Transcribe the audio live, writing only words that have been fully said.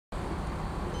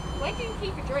Where do you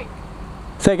keep a drink?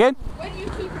 Say again? Where do you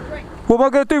keep a drink? What am I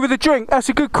going to do with a drink? That's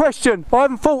a good question. I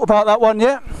haven't thought about that one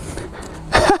yet.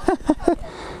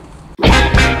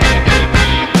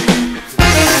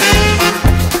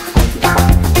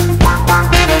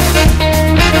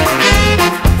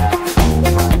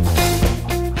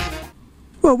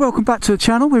 Well, welcome back to the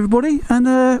channel, everybody, and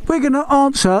we're going to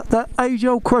answer that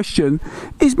age-old question: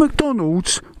 is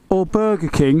McDonald's or Burger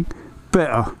King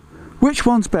better? Which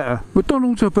one's better,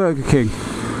 McDonald's or Burger King?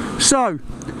 So,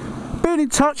 been in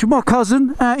touch with my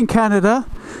cousin out in Canada,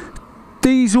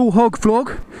 Diesel Hog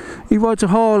Vlog. He rides a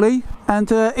Harley, and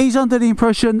he's under the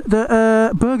impression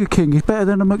that Burger King is better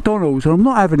than a McDonald's, and I'm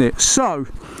not having it. So,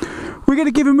 we're going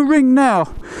to give him a ring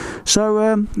now. So,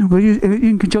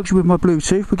 in conjunction with my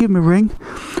Bluetooth, we'll give him a ring.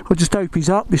 I'll just hope he's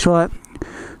up. It's like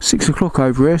 6 o'clock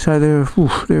over here, so they're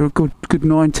a good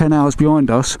 9-10 hours behind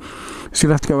us. So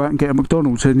he'll have to go out and get a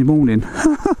McDonald's in the morning.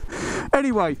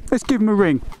 Anyway, let's give him a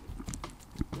ring.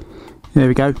 There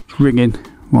we go, it's ringing.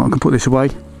 Right, I can put this away.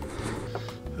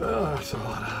 That's a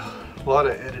lot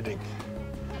of editing.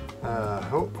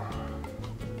 Oh,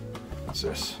 what's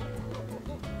this?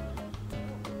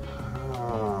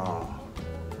 Oh,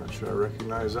 not sure I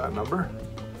recognize that number.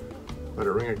 Let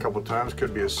it ring a couple times,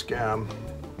 could be a scam.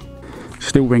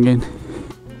 Still ringing.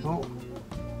 Oh.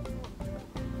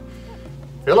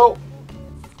 Hello.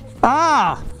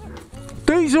 Ah,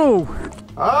 Diesel.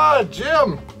 Ah,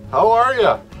 Jim. How are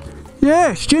you?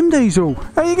 Yeah, it's Jim Diesel.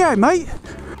 How you going, mate?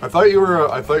 I thought you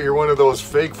were one of those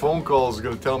fake phone calls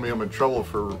going to tell me I'm in trouble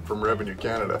from Revenue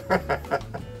Canada.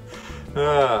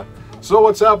 So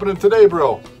what's happening today,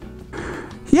 bro?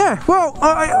 Yeah, well,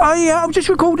 I'm just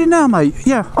recording now, mate.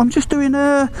 Yeah, I'm just doing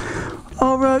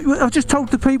I've just told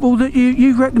the people that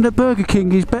you reckon that Burger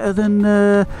King is better than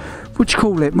what do you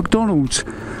call it, McDonald's.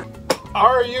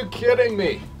 Are you kidding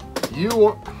me? You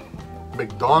want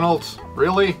McDonald's?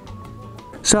 Really?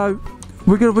 So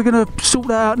we're gonna sort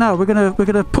that out now. We're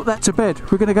gonna put that to bed.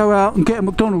 We're gonna go out and get a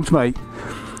McDonald's, mate.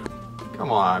 Come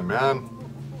on, man.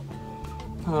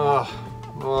 Well,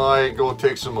 I go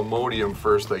take some Imodium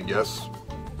first, I guess.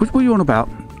 What are you on about?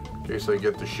 In case I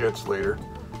get the shits later.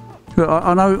 Look,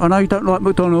 I know you don't like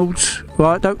McDonald's,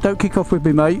 right? Don't kick off with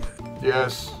me, mate.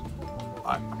 Yes.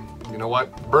 You know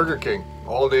what? Burger King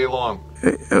all day long.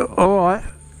 All right.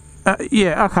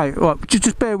 Yeah. Okay. Right.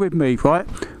 Just bear with me, right?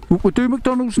 We'll do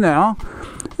McDonald's now,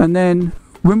 and then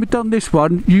when we've done this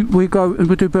one, we go and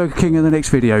we'll do Burger King in the next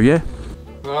video. Yeah.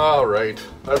 All right.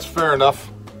 That's fair enough.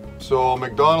 So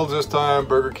McDonald's this time,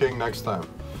 Burger King next time.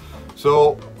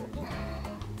 So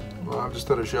I've just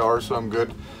had a shower, so I'm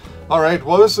good. All right.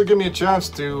 Well, this will give me a chance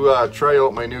to try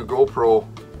out my new GoPro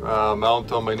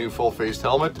mount on my new full-faced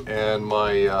helmet and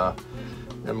my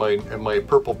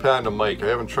purple Panda mic. I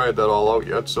haven't tried that all out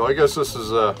yet, so I guess this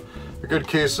is a good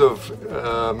case of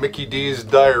Mickey D's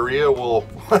diarrhea will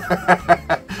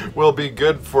will be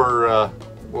good for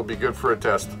a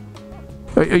test.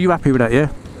 Are you happy with that? Yeah.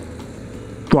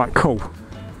 Right. Cool.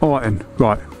 All right then.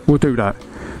 Right. We'll do that.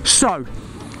 So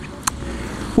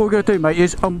what we're going to do, mate,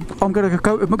 is I'm going to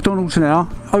go to McDonald's now.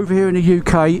 Over here in the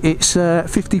UK, it's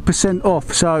 50%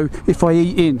 off. So if I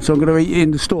eat in, so I'm going to eat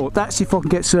in the store. That's if I can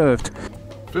get served.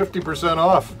 50%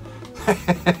 off.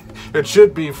 It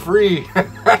should be free.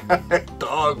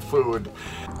 Dog food.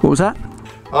 What was that?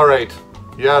 All right.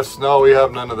 Yes. No, we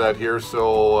have none of that here.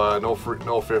 So no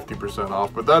 50%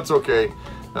 off. But that's okay.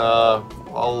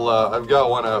 I've got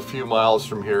one a few miles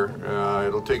from here.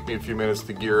 It'll take me a few minutes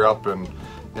to gear up and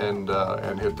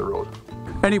hit the road.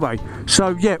 Anyway, so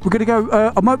yeah, we're gonna go.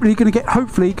 I'm hopefully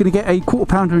gonna get a quarter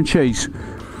pounder and cheese,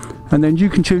 and then you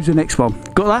can choose the next one.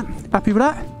 Got that? Happy with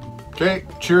that? Okay.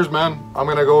 Cheers, man. I'm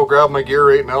gonna go grab my gear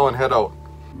right now and head out.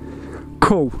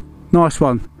 Cool. Nice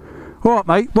one. All right,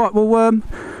 mate. Right. Well,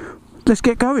 let's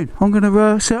get going. I'm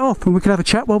gonna set off, and we can have a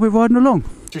chat while we're riding along.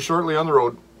 See you shortly on the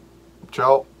road.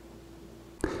 Ciao.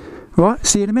 Right.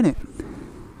 See you in a minute.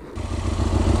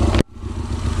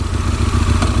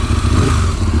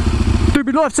 Do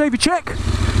me lifesaver check.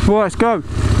 Right, let's go.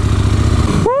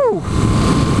 Woo!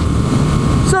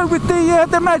 So with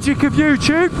the magic of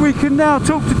YouTube, we can now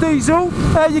talk to Diesel.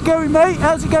 How you going, mate?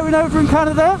 How's it going over in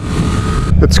Canada?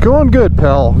 It's going good,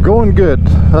 pal. Going good.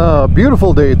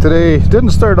 Beautiful day today.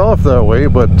 Didn't start off that way,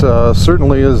 but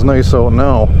certainly is nice out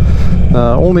now.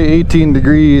 Only 18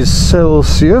 degrees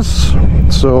Celsius,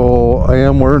 so I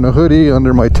am wearing a hoodie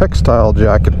under my textile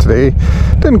jacket today.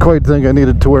 Didn't quite think I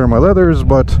needed to wear my leathers,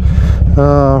 but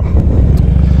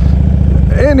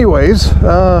anyways,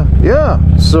 yeah,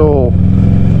 so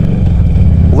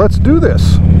let's do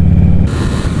this.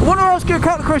 I want to ask you a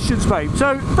couple of questions, mate.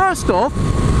 So first off,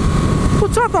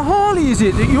 what type of Harley is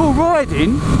it that you're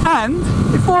riding? And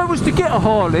if I was to get a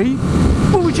Harley,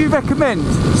 what would you recommend?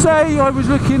 Say I was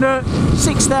looking at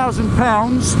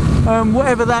 £6,000,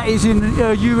 whatever that is in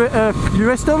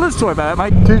US dollars. Sorry about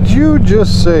that, mate. Did you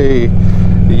just say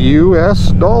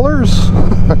US dollars?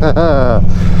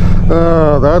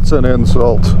 That's an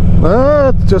insult.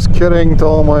 Just kidding to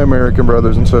all my American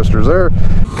brothers and sisters there.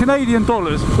 Canadian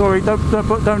dollars. Sorry,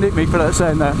 don't hit me for that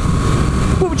saying that.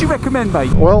 What would you recommend,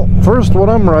 mate? Well, first, what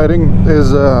I'm riding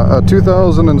is a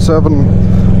 2007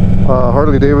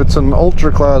 Harley Davidson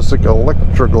Ultra Classic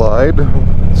Electra Glide.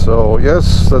 So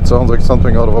yes, that sounds like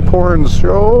something out of a porn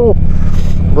show,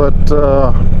 but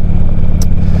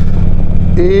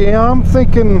yeah, I'm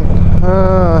thinking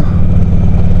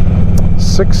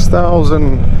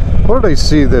 6,000. What did I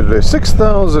see the other day?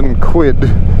 6,000 quid,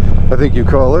 I think you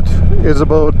call it, is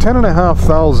about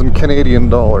 10,500 Canadian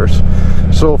dollars.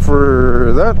 So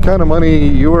for that kind of money,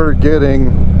 you are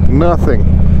getting nothing.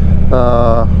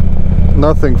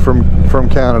 Nothing from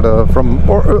Canada,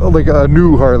 or like a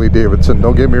new Harley Davidson.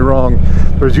 Don't get me wrong,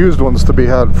 there's used ones to be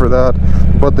had for that,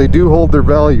 but they do hold their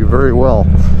value very well.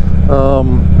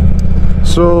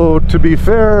 So to be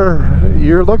fair,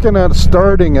 you're looking at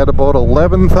starting at about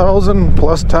 11,000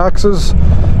 plus taxes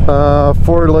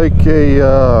for like a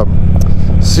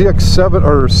CX7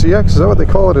 or CX, is that what they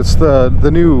call it? It's the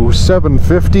new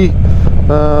 750,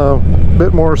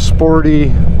 bit more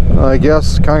sporty, I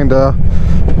guess, kinda.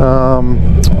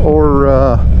 Or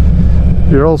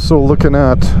you're also looking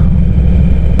at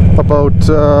about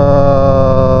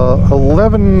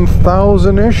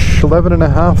 11,000-ish,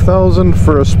 11,500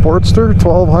 for a Sportster,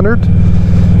 1,200.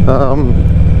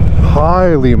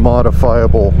 Highly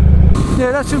modifiable.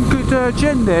 Yeah, that's some good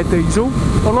gen there, Diesel.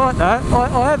 I like that.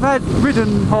 I have had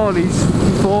ridden Harleys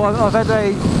before. I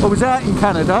was out in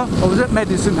Canada. I was at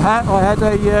Medicine Hat. I had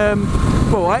a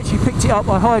well, I actually picked it up.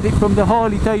 I hired it from the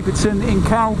Harley Davidson in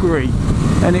Calgary,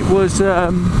 and it was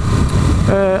I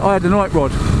had a night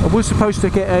rod. I was supposed to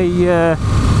get a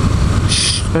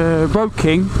Road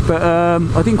King, but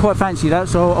I didn't quite fancy that,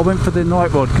 so I went for the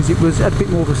night rod because it had a bit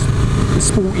more of a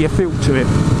sportier feel to it.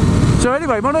 So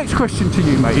anyway, my next question to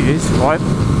you, mate, is, right,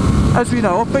 as we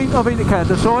know, I've been to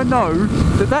Canada, so I know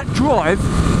that drive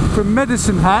from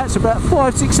Medicine Hat, it's about a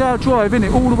 5-6 hour drive, isn't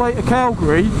it, all the way to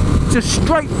Calgary, just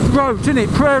straight roads, isn't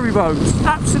it, prairie roads,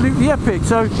 absolutely epic.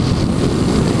 So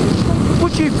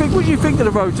what do you think of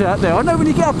the roads out there? I know when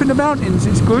you get up in the mountains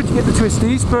it's good, you get the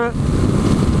twisties, but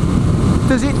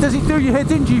does it do your head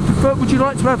in? Would you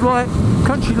like to have like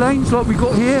country lanes like we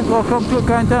got here, like I'm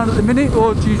going down at the minute,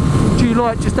 or do you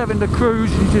like just having the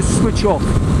cruise and you just switch off?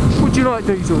 Would you like,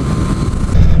 Diesel?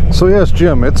 So yes,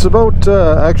 Jim, it's about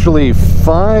actually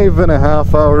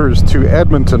 5.5 hours to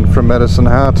Edmonton from Medicine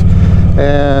Hat,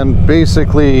 and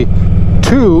basically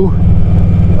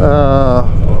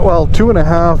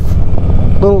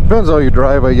 2.5, little depends how you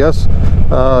drive, I guess,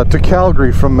 to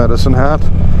Calgary from Medicine Hat.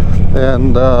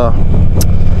 And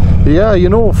yeah, you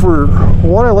know, for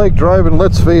what I like driving,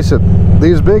 let's face it,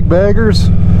 these big baggers,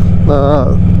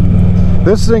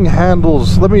 this thing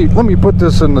handles, let me put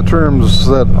this in the terms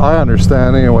that I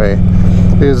understand anyway,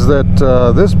 is that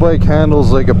this bike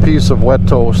handles like a piece of wet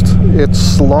toast. It's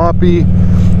sloppy,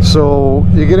 so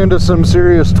you get into some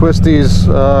serious twisties,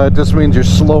 it just means you're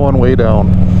slowing way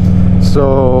down.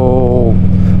 So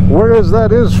whereas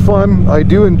that is fun, I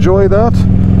do enjoy that,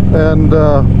 and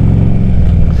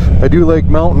I do like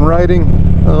mountain riding.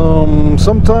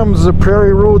 Sometimes the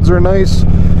prairie roads are nice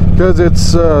because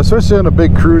it's especially on a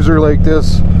big cruiser like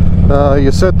this,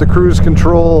 you set the cruise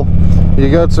control, you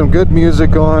got some good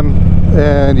music on,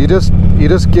 and you just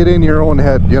get in your own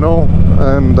head, you know,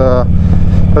 and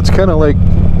that's kind of like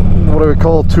what I would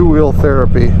call two-wheel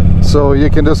therapy. So you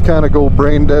can just kind of go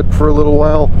brain dead for a little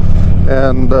while,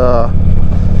 and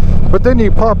but then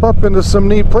you pop up into some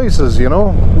neat places, you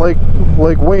know, like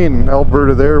Wayne,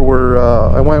 Alberta there, where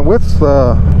I went with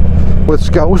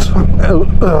Scouts.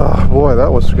 Boy, that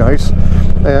was nice.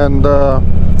 And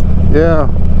yeah,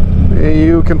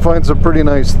 you can find some pretty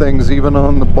nice things even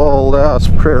on the bald ass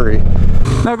prairie.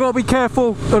 Now, gotta be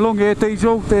careful along here,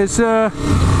 Diesel. There's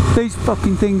these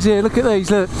fucking things here. Look at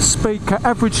these. Look,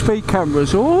 average speed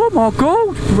cameras. Oh my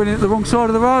god, you're running at the wrong side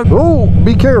of the road. Oh,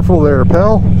 be careful there,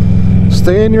 pal.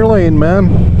 Stay in your lane,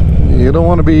 man. You don't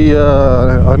want to be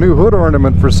a new hood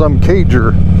ornament for some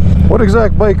cager. What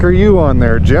exact bike are you on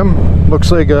there, Jim? Looks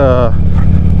like a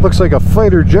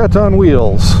fighter jet on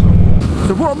wheels.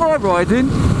 So what am I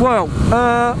riding? Well,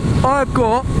 I've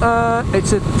got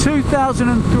it's a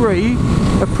 2003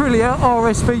 Aprilia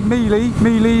RSV Millie.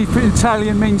 Millie for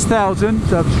Italian means 1,000,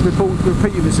 so I'm just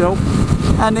repeating myself.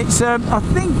 and it's I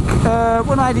think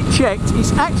when I had it checked,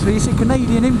 it's a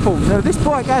Canadian import. So this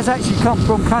bike has actually come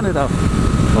from Canada.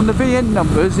 On the VN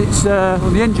numbers, it's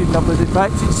on the engine numbers, in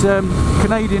fact, it's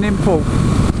Canadian import.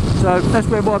 So that's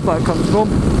where my bike comes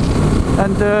from,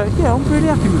 and yeah, I'm really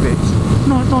happy with it. It's a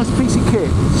nice piece of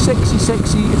kit,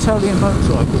 sexy Italian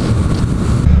motorcycle.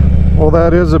 Well,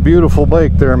 that is a beautiful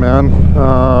bike there, man.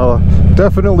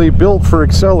 Definitely built for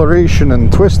acceleration and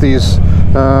twisties,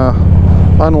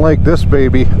 unlike this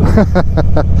baby.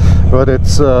 But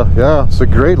it's yeah, it's a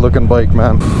great looking bike,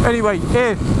 man. Anyway,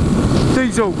 here,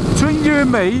 Diesel, between you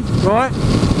and me, right,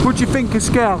 what do you think of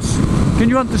Scouse? Can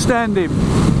you understand him?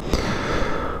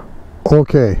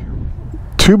 Okay,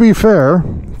 to be fair,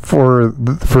 for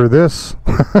this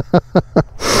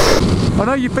I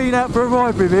know you've been out for a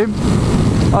ride with him,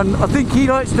 and I think he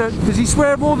likes to, does he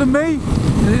swear more than me?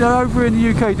 You know, over in the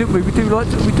UK, don't we? We do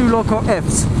like our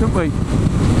F's, don't we?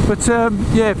 But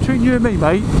yeah, between you and me,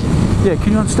 mate, yeah,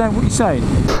 can you understand what he's saying?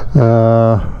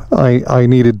 I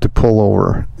needed to pull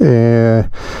over.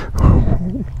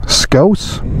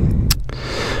 Scouse?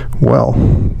 Well,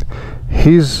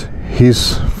 he's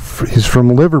from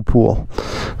Liverpool,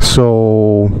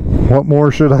 so what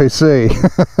more should I say?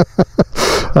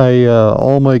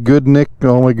 All my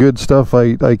good stuff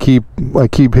I keep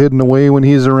hidden away when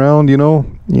he's around, you know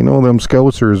them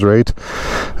Scousers, right?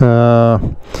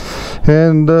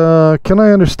 And can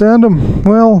I understand him?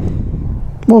 Well,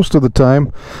 most of the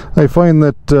time I find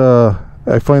that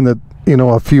you know,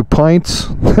 a few pints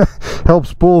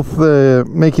helps both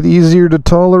make it easier to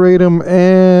tolerate him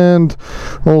and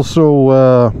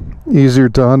also easier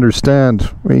to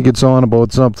understand. When he gets on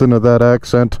about something of that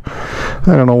accent,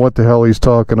 I don't know what the hell he's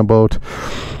talking about.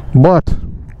 But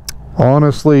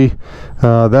honestly,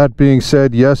 that being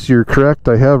said, yes, you're correct.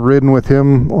 I have ridden with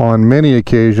him on many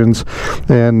occasions,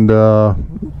 and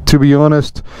to be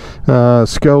honest,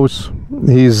 Scouse,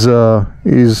 he's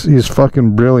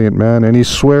fucking brilliant, man, and he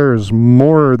swears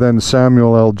more than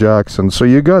Samuel L. Jackson. So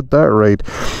you got that right.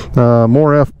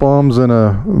 More F-bombs than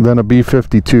a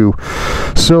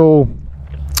B-52. So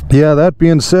yeah, that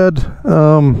being said,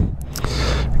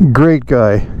 great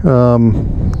guy.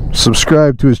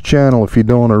 Subscribe to his channel if you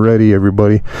don't already,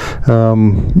 everybody.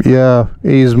 Yeah,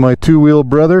 he's my two-wheel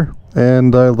brother,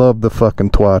 and I love the fucking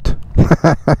twat.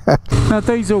 Now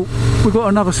Diesel, we've got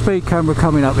another speed camera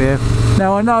coming up here.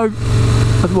 Now I know,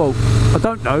 well, I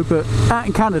don't know, but out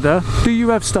in Canada, do you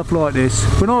have stuff like this?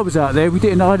 When I was out there, I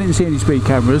didn't see any speed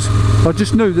cameras. I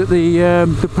just knew that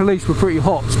the police were pretty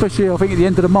hot, especially I think at the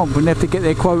end of the month when they have to get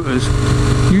their quotas.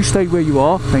 You stay where you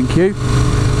are, thank you.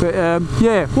 But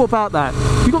yeah, what about that?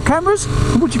 You got cameras?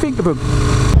 And what do you think of them?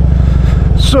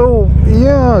 So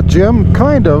yeah, Jim,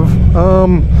 kind of.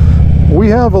 We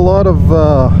have a lot of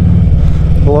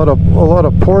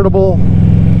portable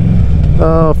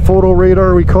photo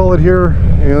radar, we call it here.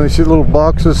 You know, you see little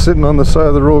boxes sitting on the side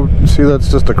of the road. You see, that's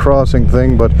just a crossing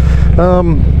thing, but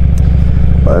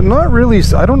not really.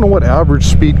 I don't know what average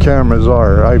speed cameras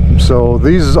are. So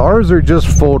ours are just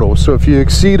photos. So if you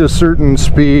exceed a certain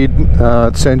speed,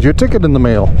 it sends you a ticket in the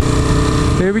mail.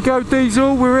 Here we go,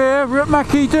 Diesel. We're at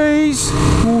Mackie D's.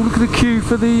 Oh, look at the queue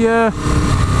for the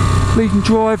leading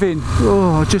drive-in.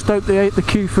 Oh, I just hope the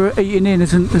queue for eating in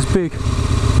isn't as big.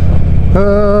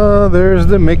 There's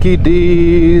the Mickey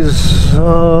D's.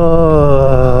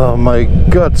 My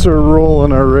guts are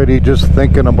rolling already just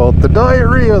thinking about the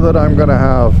diarrhea that I'm gonna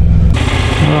have.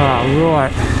 Ah,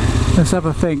 right. Let's have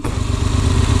a think.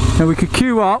 Now we could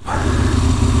queue up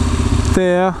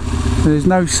there. There's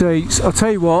no seats. I'll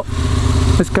tell you what.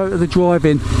 Let's go to the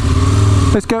drive-in.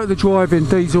 Let's go to the drive-in,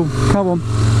 Diesel. Come on.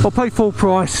 I'll pay full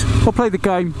price. I'll play the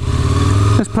game.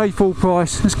 Let's pay full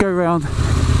price. Let's go round.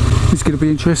 It's going to be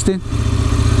interesting.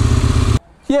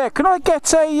 Yeah, can I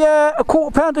get a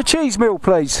quarter pound of cheese meal,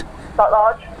 please? That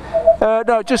large?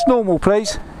 No, just normal,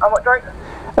 please. And what drink?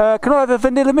 Can I have a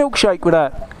vanilla milkshake with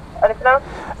that? Anything else?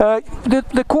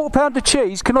 The quarter pound of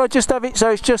cheese, can I just have it so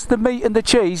it's just the meat and the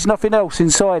cheese, nothing else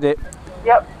inside it?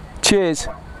 Yep. Cheers.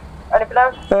 Anything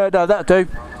else? No, that'll do.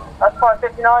 That's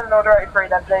 $5.59 and order 83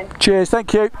 then, please. Cheers,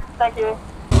 thank you. Thank you.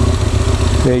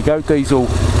 There you go, Diesel.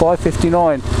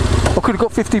 $5.59. I could have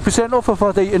got 50% off if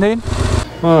I'd eaten in.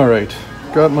 Alright,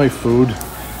 got my food.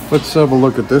 Let's have a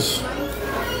look at this.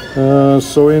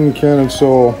 So in Canada,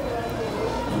 so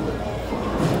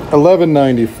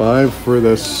 $11.95 for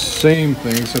the same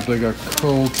thing, except I got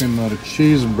Coke and not a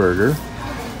cheeseburger.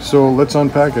 So let's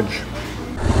unpackage.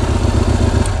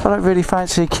 I don't really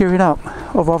fancy queuing up.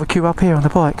 I'd rather queue up here on the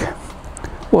bike.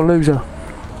 What a loser.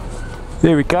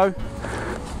 There we go.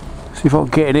 See if I can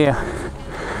get in here.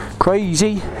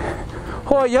 Crazy.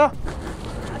 Hiya.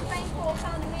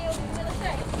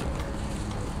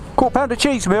 Quarter pound of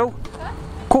cheese, Mill. Huh?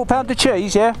 Quarter pound of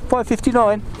cheese, yeah?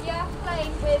 £5.59. Yeah,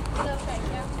 plain with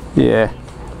milkshake, yeah. Yeah.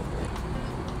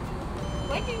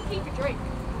 Where do you keep a drink?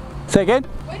 Say again?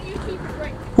 Where do you keep a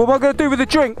drink? What am I going to do with the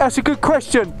drink? That's a good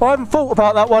question. I haven't thought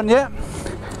about that one yet.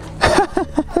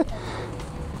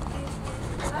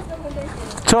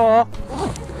 Tar.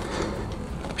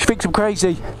 She thinks I'm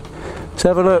crazy. Let's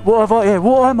have a look. What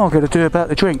am I going to do about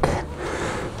the drink?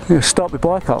 I'm going to start my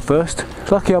bike up first.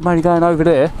 It's lucky I'm only going over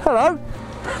there. Hello.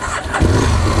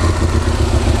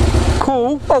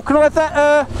 Cool. Oh, can I have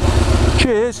that?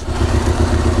 Cheers.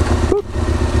 Whoop.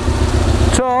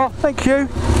 Tar. Thank you.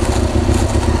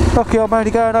 Lucky I'm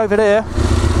only going over there.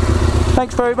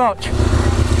 Thanks very much.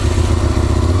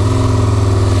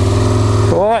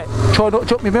 Alright, try not to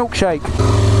drop my milkshake.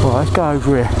 Alright, let's go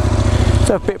over here. Let's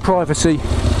have a bit of privacy.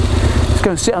 Let's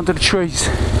go and sit under the trees.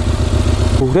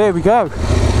 Oh, there we go.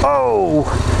 Oh!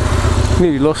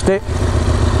 Nearly lost it.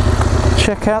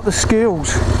 Check out the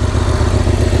skills.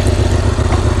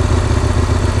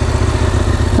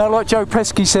 Now, like Joe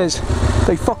Pesky says,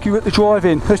 they fuck you at the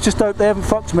drive-in. Let's just hope they haven't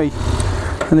fucked me.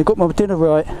 And they got my dinner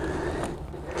right.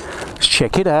 Let's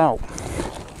check it out.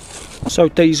 So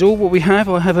Diesel, what we have,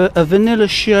 I have a vanilla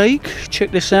shake. Check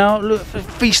this out, look,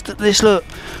 feast at this, look.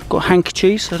 Got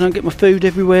handkerchiefs so I don't get my food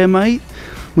everywhere, mate.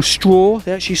 My straw,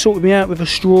 they actually sorted me out with a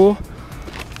straw.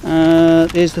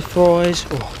 There's the fries.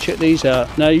 Oh, check these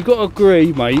out. Now you've got to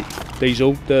agree, mate,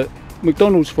 Diesel, that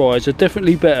McDonald's fries are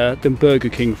definitely better than Burger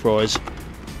King fries.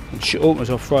 Oh, as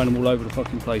I've thrown them all over the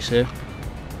fucking place here.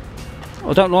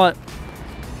 I don't like...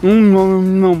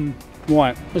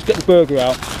 Right, let's get the burger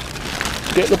out.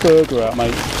 Get the burger out,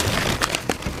 mate.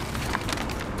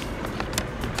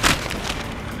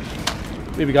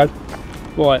 Here we go.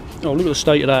 Right, oh, look at the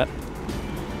state of that.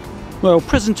 Well,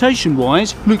 presentation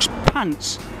wise, looks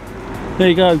pants. There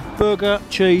you go, burger,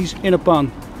 cheese in a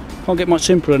bun. Can't get much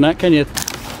simpler than that, can you?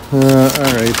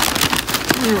 Alright.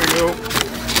 Here we go.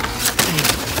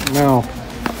 Now,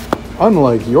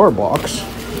 unlike your box,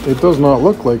 it does not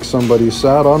look like somebody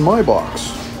sat on my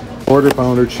box. Quarter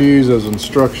pounder cheese as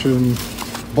instruction,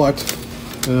 but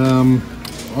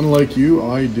unlike you,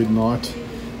 I did not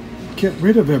get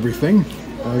rid of everything.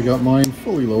 I got mine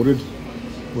fully loaded,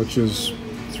 which is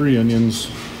 3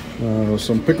 onions,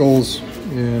 some pickles,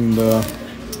 and I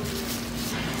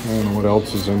don't know what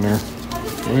else is in there.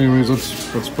 So anyways,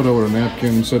 let's put out a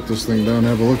napkin, set this thing down,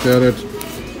 have a look at it.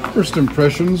 First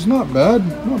impressions, not bad,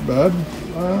 not bad.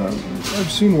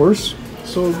 I've seen worse,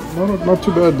 so not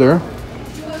too bad there.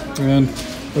 And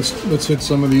let's hit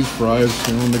some of these fries,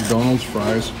 you know, McDonald's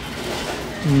fries.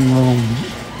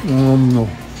 No.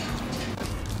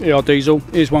 Yeah, Diesel,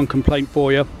 here's one complaint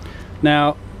for you.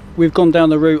 Now, we've gone down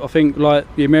the route, I think, like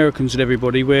the Americans and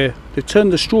everybody, where they've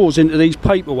turned the straws into these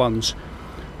paper ones.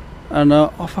 And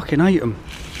I fucking hate them.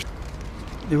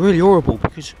 They're really horrible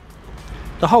because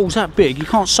the hole's that big, you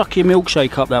can't suck your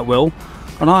milkshake up that well.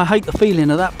 And I hate the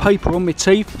feeling of that paper on my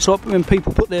teeth. It's like when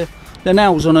people put their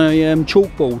nails on a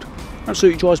chalkboard.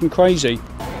 Absolutely drives me crazy.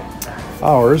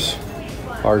 Ours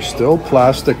are still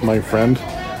plastic, my friend.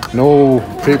 No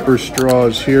paper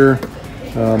straws here.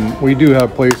 We do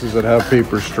have places that have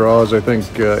paper straws. I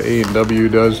think A&W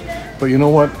does. But you know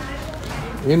what?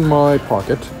 In my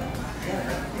pocket,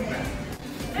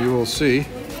 you will see,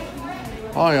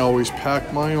 I always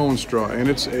pack my own straw. And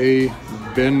it's a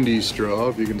bendy straw,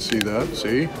 if you can see that.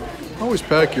 See? Always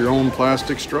pack your own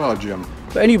plastic straw, Jim.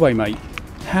 But anyway, mate,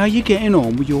 how are you getting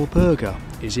on with your burger?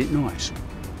 Is it nice?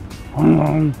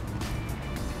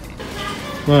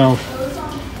 Well,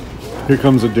 here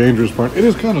comes the dangerous part. It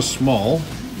is kind of small,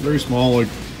 very small. Like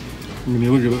when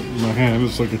you look at it in my hand,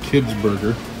 it's like a kid's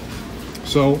burger.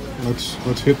 So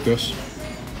let's hit this.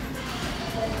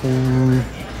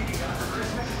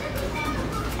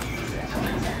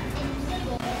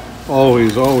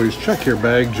 Always check your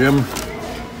bag, Jim.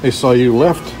 They saw you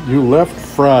left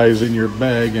fries in your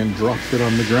bag and dropped it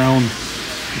on the ground.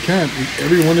 You can't.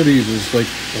 Every one of these is like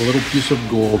a little piece of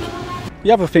gold.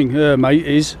 The other thing, mate,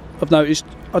 is I've noticed,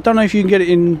 I don't know if you can get it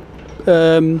in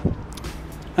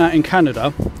out in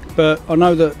Canada, but I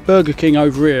know that Burger King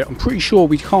over here, I'm pretty sure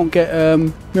we can't get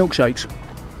milkshakes.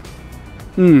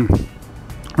 And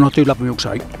I do love a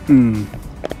milkshake.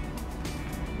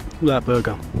 That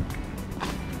burger.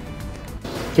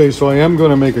 Okay, so I am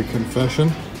going to make a confession.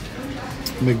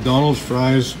 McDonald's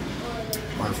fries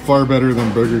are far better than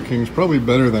Burger King's, probably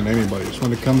better than anybody's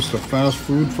when it comes to fast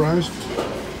food fries.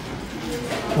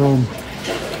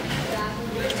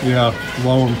 Yeah,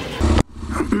 love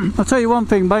them. I'll tell you one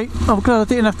thing, mate, I'm glad I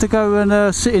didn't have to go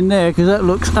and sit in there because that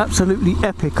looks absolutely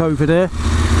epic over there.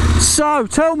 So,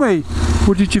 tell me,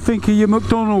 What did you think of your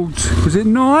McDonald's? Was it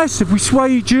nice? Have we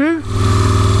swayed you?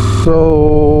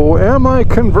 So, am I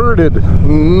converted?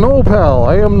 No, pal,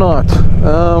 I am not.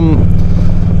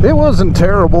 It wasn't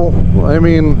terrible. I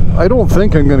mean, I don't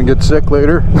think I'm gonna get sick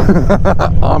later.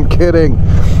 I'm kidding.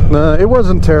 It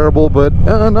wasn't terrible, but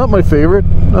not my favorite.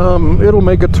 It'll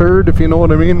make a turd, if you know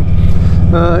what I mean,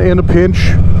 in a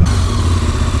pinch.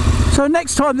 So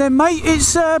next time then, mate,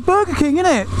 it's Burger King,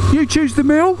 innit? You choose the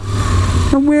meal,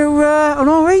 and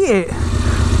I'll eat it.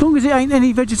 As long as it ain't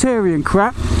any vegetarian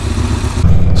crap.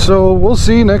 So we'll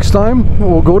see next time.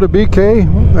 We'll go to BK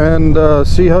and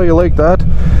see how you like that.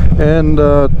 And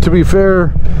to be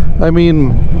fair, I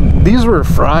mean, these were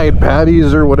fried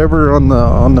patties or whatever on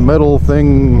the metal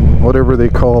thing, whatever they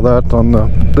call that, on the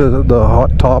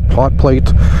hot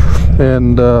plate.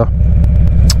 And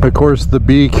of course the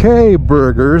BK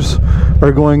burgers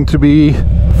are going to be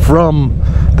from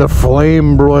the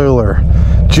flame broiler,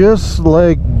 just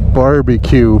like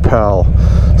barbecue, pal.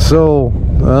 So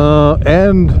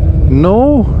and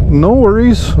no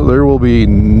worries, there will be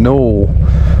no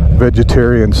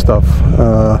vegetarian stuff.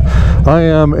 I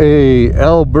am a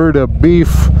Alberta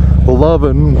beef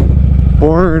loving,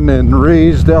 born and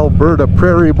raised Alberta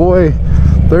prairie boy.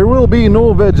 There will be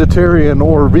no vegetarian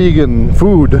or vegan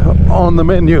food on the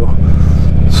menu,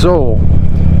 so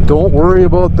don't worry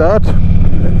about that.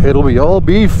 It'll be all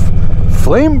beef,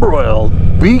 flame broiled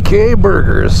BK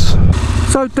burgers.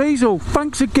 So Diesel,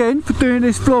 thanks again for doing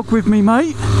this vlog with me,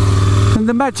 mate, and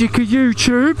the magic of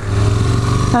YouTube.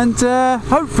 And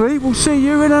hopefully we'll see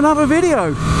you in another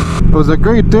video. It was a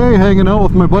great day hanging out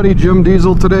with my buddy Jim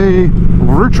Diesel today,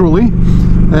 virtually,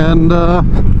 and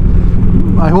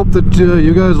I hope that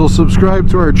you guys will subscribe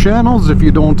to our channels if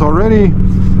you don't already,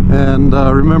 and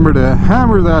remember to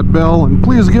hammer that bell, and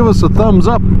please give us a thumbs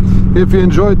up if you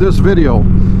enjoyed this video.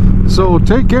 So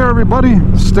take care, everybody,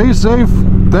 stay safe.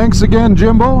 Thanks again,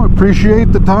 Jimbo,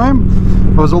 appreciate the time.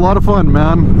 It was a lot of fun,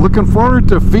 man. Looking forward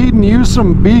to feeding you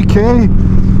some BK.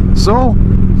 So,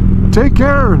 take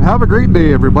care and have a great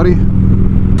day, everybody.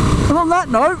 And on that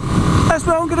note, that's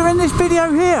where I'm going to end this video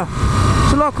here.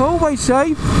 So like I always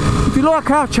say, if you like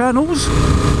our channels,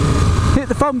 hit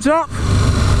the thumbs up.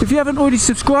 If you haven't already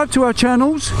subscribed to our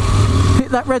channels,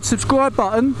 hit that red subscribe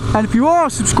button. And if you are a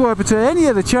subscriber to any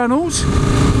of the channels,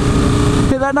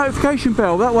 hit that notification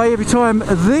bell. That way every time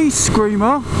the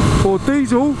Screamer or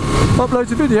Diesel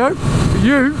uploads a video,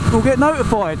 you will get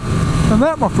notified. And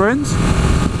that, my friends,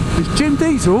 is Jim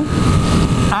Diesel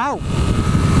out.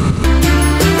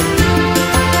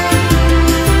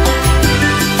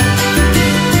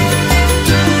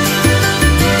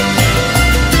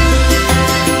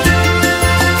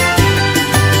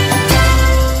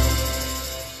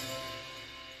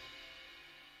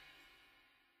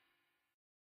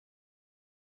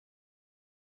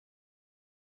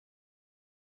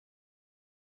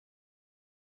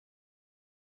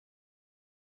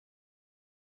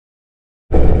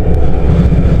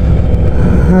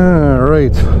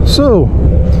 Alright, so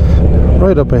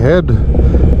right up ahead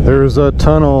there's a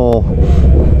tunnel.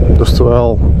 Just,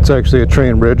 well, it's actually a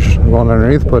train bridge going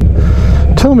underneath, but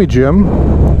tell me, Jim,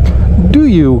 do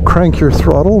you crank your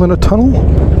throttle in a tunnel?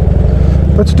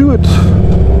 Let's do it.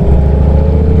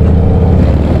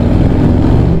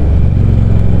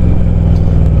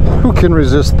 Who can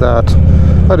resist that?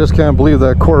 I just can't believe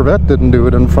that Corvette didn't do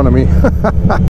it in front of me.